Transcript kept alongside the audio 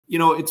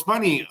it's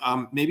funny.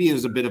 Maybe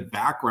as a bit of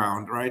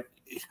background, right?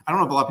 I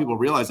don't know if a lot of people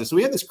realize this. So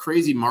we had this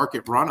crazy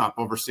market run up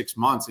over 6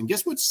 months, and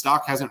guess what?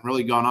 Stock hasn't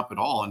really gone up at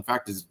all. In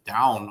fact, is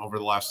down over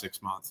the last 6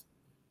 months.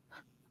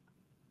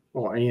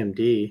 Well,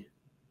 AMD.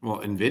 Well,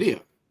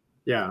 NVIDIA.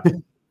 Yeah.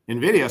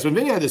 NVIDIA. So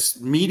NVIDIA had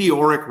this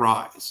meteoric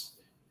rise,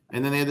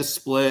 and then they had this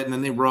split, and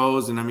then they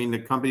rose, and I mean, the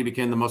company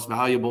became the most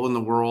valuable in the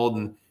world,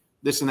 and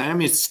this and that. I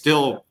mean, it's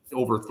still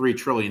over $3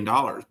 trillion.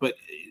 But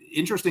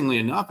interestingly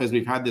enough, as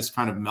we've had this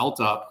kind of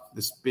melt up,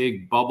 this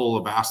big bubble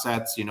of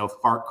assets,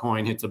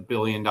 Fartcoin hits $1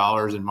 billion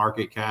in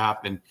market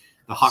cap, and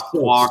the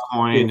Hakwa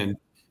coin,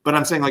 but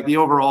I'm saying like the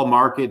overall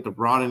market, the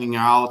broadening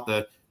out,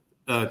 the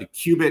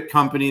Qubit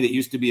company that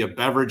used to be a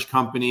beverage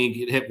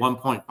company, it hit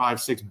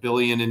 1.56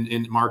 billion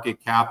in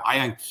market cap.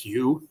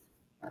 IonQ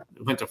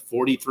went to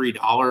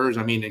 $43.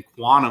 I mean, in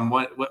Quantum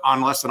went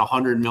on less than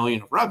 100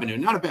 million of revenue.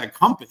 Not a bad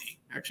company,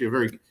 actually a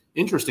very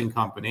interesting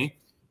company.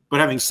 But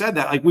having said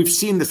that, like we've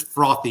seen this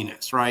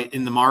frothiness, right,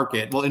 in the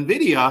market. Well,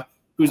 NVIDIA,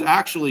 who's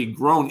actually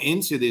grown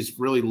into this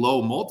really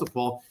low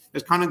multiple,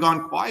 has kind of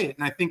gone quiet.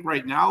 And I think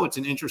right now it's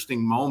an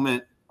interesting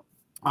moment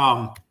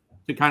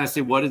to kind of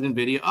say, what is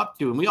NVIDIA up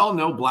to? And we all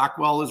know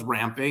Blackwell is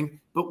ramping,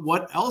 but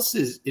what else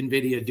is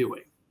NVIDIA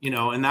doing?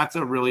 And that's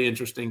a really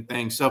interesting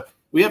thing. So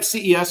we have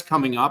CES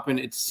coming up, and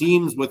it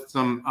seems with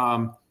some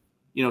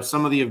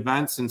some of the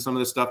events and some of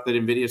the stuff that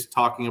NVIDIA is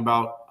talking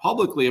about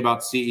publicly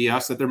about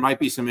CES, that there might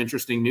be some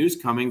interesting news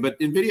coming. But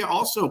NVIDIA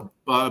also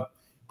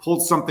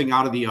pulled something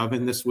out of the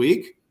oven this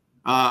week.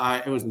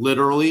 It was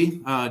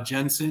literally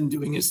Jensen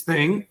doing his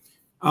thing.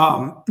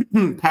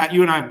 Pat,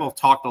 you and I both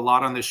talked a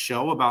lot on this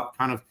show about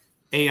kind of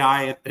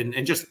AI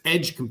and just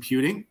edge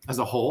computing as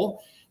a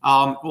whole.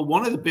 Well,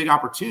 one of the big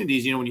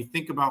opportunities, when you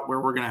think about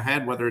where we're going to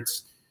head, whether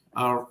it's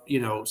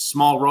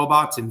small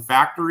robots in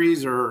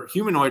factories or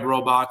humanoid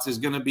robots, is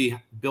going to be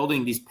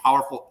building these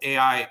powerful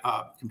AI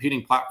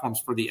computing platforms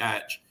for the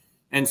edge.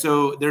 And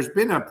so there's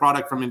been a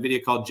product from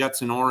NVIDIA called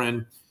Jetson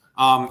Orin,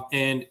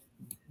 and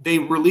they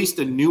released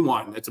a new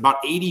one that's about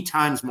 80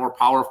 times more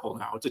powerful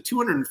now. It's a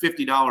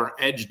 $250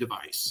 edge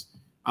device.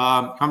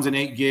 Comes in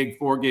 8 gig,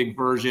 4 gig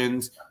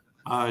versions,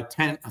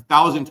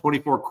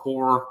 1,024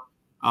 core,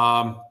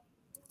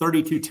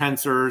 32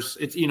 tensors.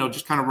 It's,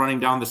 just kind of running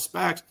down the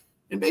specs.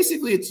 And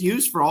basically, it's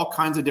used for all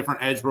kinds of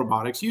different edge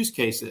robotics use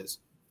cases.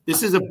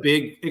 This is a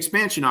big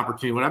expansion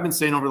opportunity. What I've been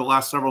saying over the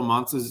last several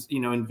months is,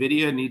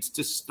 NVIDIA needs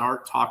to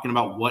start talking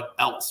about what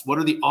else. What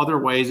are the other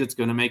ways it's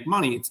going to make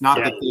money? It's not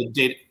that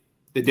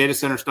the data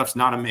center stuff's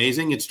not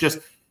amazing. It's just,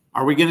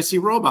 are we going to see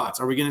robots?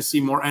 Are we going to see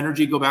more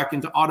energy go back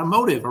into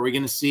automotive? Are we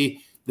going to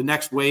see the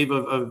next wave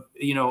of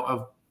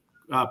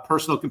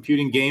personal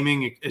computing,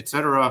 gaming, et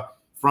cetera,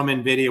 from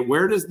NVIDIA?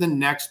 Where does the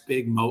next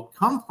big moat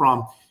come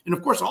from? And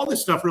of course, all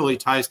this stuff really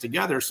ties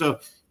together. So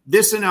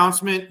this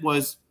announcement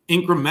was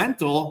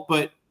incremental,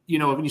 but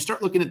when you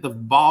start looking at the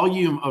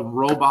volume of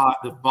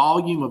the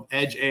volume of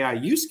edge AI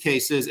use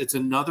cases, it's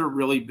another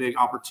really big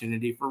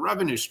opportunity for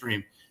revenue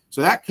stream. So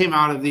that came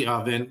out of the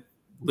oven,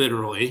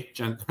 literally.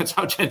 That's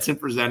how Jensen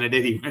presented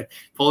it. He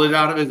pulled it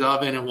out of his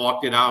oven and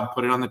walked it out and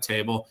put it on the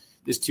table,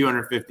 this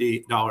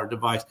 $250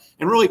 device.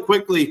 And really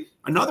quickly,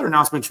 another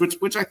announcement,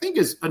 which I think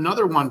is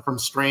another one from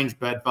strange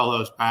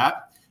bedfellows,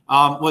 Pat,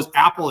 was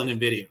Apple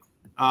and NVIDIA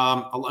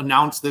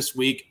announced this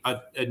week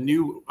a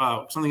new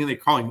something they're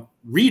calling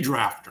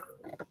ReDrafter,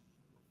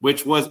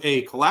 which was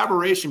a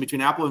collaboration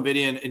between Apple and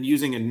NVIDIA and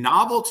using a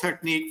novel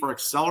technique for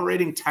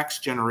accelerating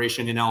text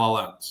generation in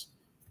LLMs.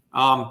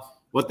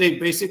 What they've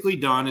basically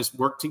done is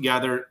work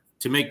together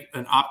to make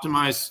an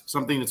optimized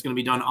something that's going to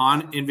be done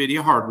on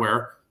NVIDIA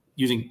hardware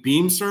using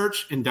beam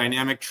search and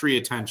dynamic tree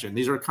attention.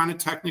 These are kind of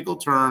technical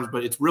terms,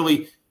 but it's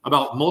really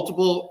about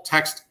multiple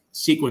text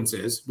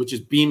sequences, which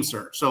is beam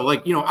search. So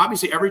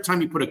obviously every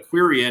time you put a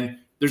query in,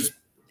 there's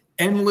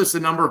endless a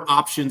number of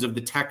options of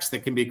the text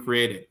that can be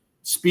created.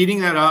 Speeding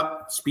that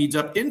up speeds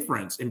up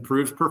inference,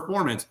 improves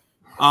performance.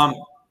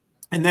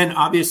 And then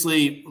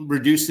obviously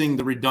reducing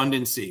the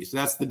redundancy. So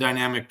that's the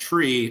dynamic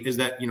tree, is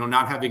that,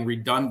 not having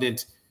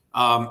redundant,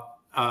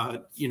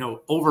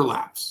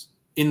 overlaps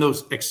in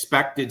those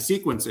expected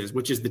sequences,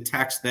 which is the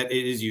text that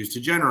it is used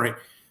to generate.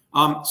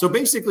 So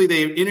basically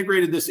they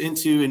integrated this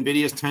into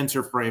NVIDIA's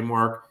tensor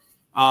framework.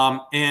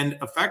 And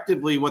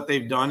effectively what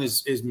they've done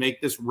is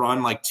make this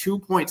run like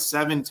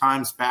 2.7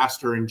 times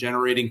faster in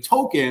generating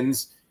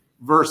tokens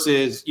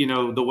versus,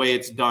 the way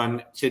it's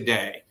done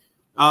today.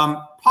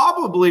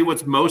 Probably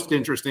what's most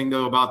interesting,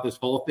 though, about this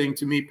whole thing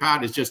to me,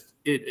 Pat, is just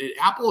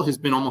Apple has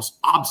been almost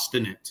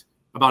obstinate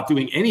about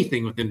doing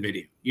anything with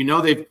NVIDIA.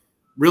 They've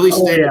really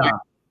stayed away.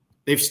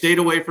 They've stayed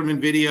away from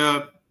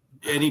NVIDIA,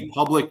 any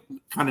public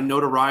kind of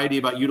notoriety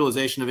about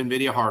utilization of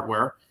NVIDIA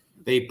hardware.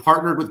 They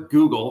partnered with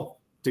Google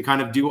to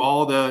kind of do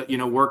all the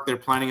work they're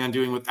planning on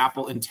doing with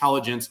Apple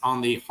Intelligence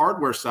on the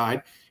hardware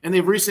side. And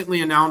they've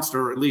recently announced,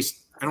 or at least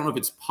I don't know if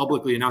it's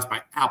publicly announced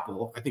by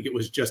Apple, I think it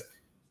was just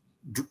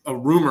a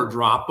rumor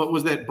drop, but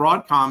was that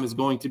Broadcom is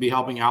going to be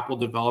helping Apple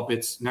develop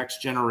its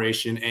next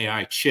generation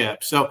AI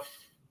chip. So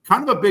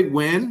kind of a big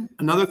win.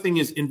 Another thing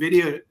is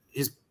NVIDIA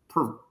is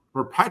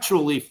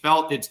perpetually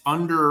felt it's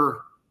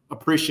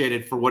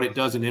underappreciated for what it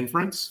does in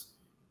inference.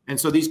 And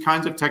so these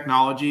kinds of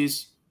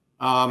technologies,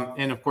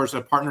 and of course,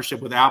 a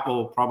partnership with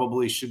Apple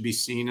probably should be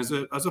seen as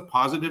a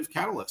positive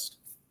catalyst.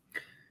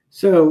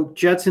 So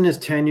Jetson is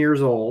 10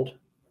 years old,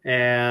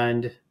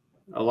 and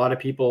a lot of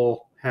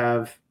people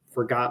have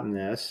forgotten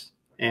this.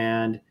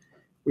 And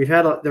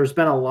there's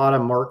been a lot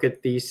of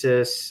market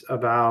thesis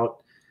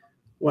about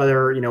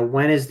whether,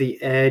 when is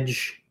the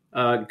edge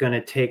going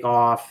to take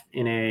off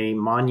in a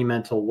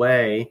monumental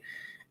way.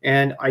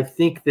 And I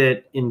think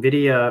that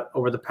NVIDIA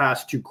over the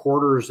past 2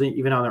 quarters,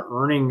 even on their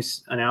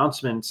earnings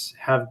announcements,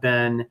 have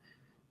been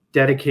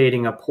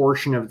dedicating a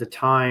portion of the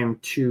time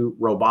to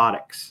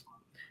robotics.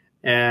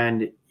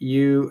 And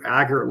you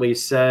accurately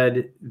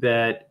said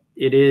that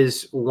it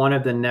is one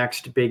of the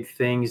next big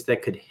things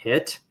that could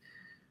hit.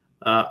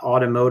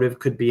 Automotive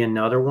could be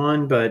another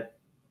one, but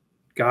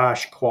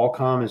gosh,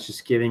 Qualcomm is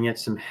just giving it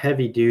some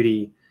heavy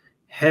duty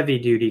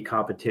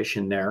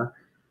competition there.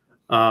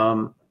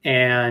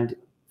 And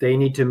they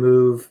need to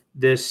move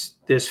this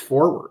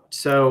forward.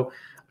 So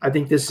I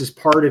think this is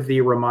part of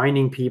the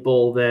reminding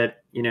people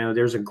that,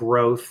 there's a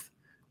growth.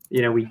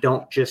 We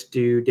don't just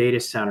do data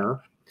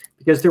center,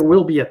 because there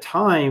will be a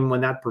time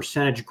when that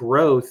percentage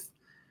growth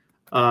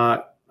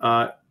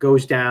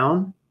goes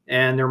down,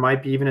 and there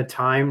might be even a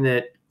time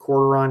that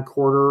quarter on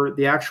quarter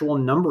the actual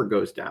number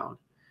goes down.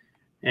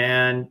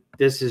 And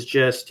this is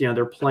just,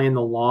 they're playing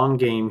the long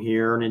game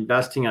here and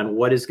investing on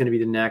what is going to be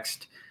the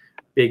next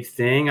big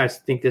thing. I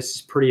think this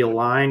is pretty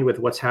aligned with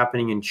what's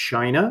happening in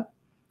China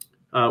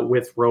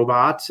with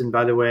robots. And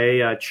by the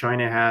way,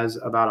 China has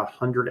about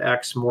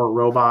 100x more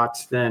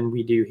robots than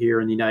we do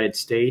here in the United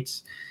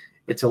States.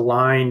 It's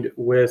aligned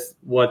with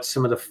what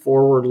some of the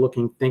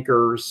forward-looking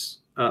thinkers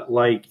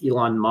like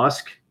Elon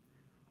Musk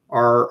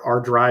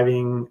are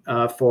driving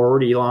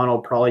forward. Elon will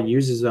probably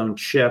use his own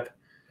chip,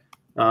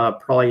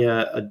 probably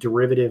a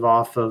derivative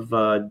off of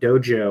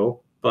Dojo,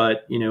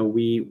 but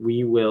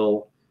we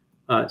will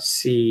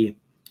see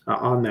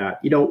on that.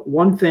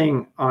 One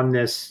thing on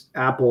this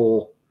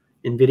Apple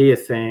NVIDIA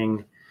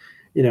thing,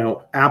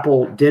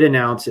 Apple did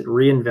announce at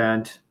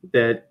reInvent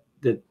that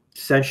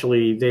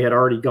essentially they had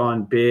already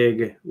gone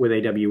big with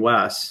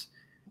AWS,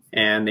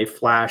 and they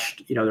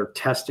flashed, they're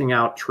testing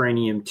out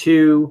Trainium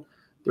 2,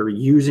 they're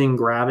using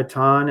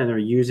Graviton, and they're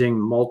using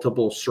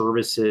multiple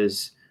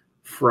services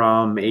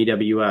from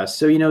AWS.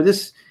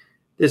 So,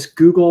 this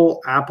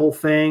Google Apple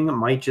thing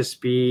might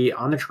just be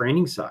on the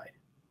training side.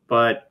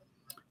 But,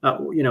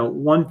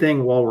 one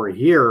thing while we're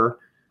here,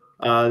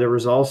 there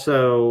was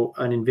also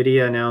an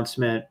NVIDIA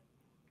announcement.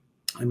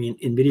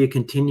 NVIDIA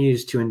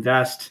continues to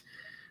invest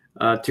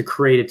to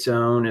create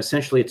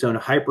essentially its own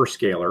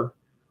hyperscaler.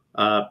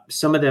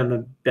 Some of them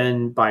have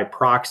been by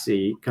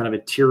proxy, kind of a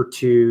tier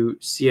 2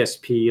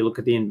 CSP. Look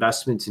at the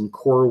investments in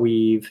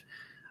CoreWeave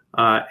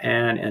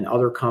and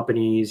other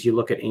companies. You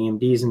look at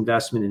AMD's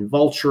investment in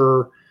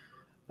Vultr.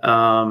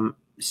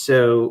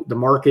 So the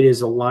market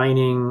is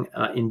aligning.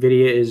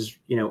 NVIDIA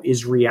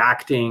is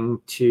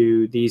reacting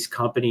to these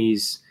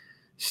companies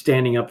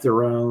standing up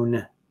their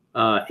own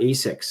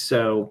ASICs.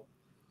 So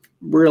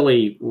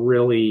really,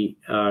 really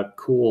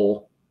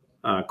cool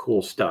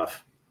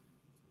stuff.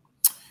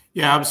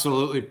 Yeah,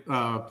 absolutely,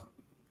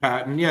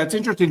 Pat. And yeah, it's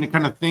interesting to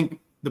kind of think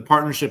the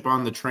partnership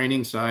on the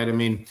training side.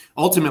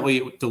 Ultimately,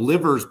 it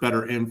delivers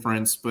better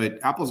inference, but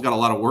Apple's got a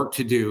lot of work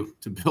to do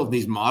to build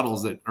these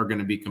models that are going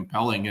to be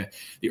compelling.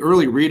 The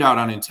early readout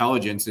on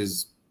intelligence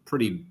is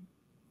pretty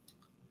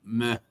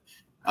meh.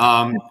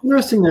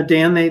 Interesting though,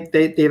 Dan,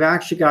 they've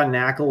actually gotten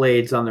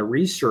accolades on the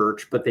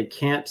research, but they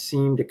can't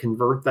seem to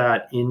convert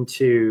that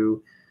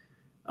into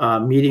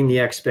meeting the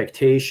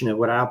expectation of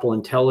what Apple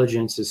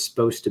Intelligence is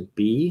supposed to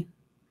be.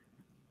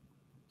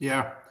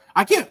 Yeah,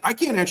 I can't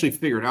actually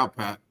figure it out,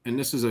 Pat. And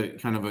this is a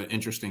kind of an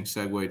interesting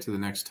segue to the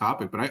next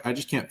topic, but I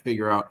just can't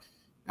figure out.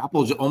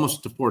 Apple's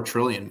almost to 4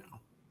 trillion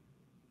now.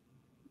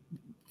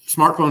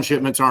 Smartphone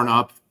shipments aren't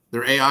up.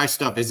 Their AI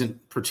stuff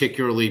isn't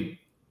particularly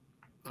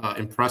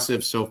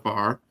impressive so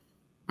far.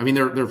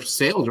 Their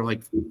sales are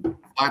like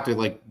flat to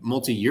like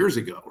multi-years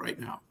ago right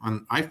now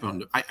on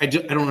iPhone. I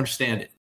don't understand it.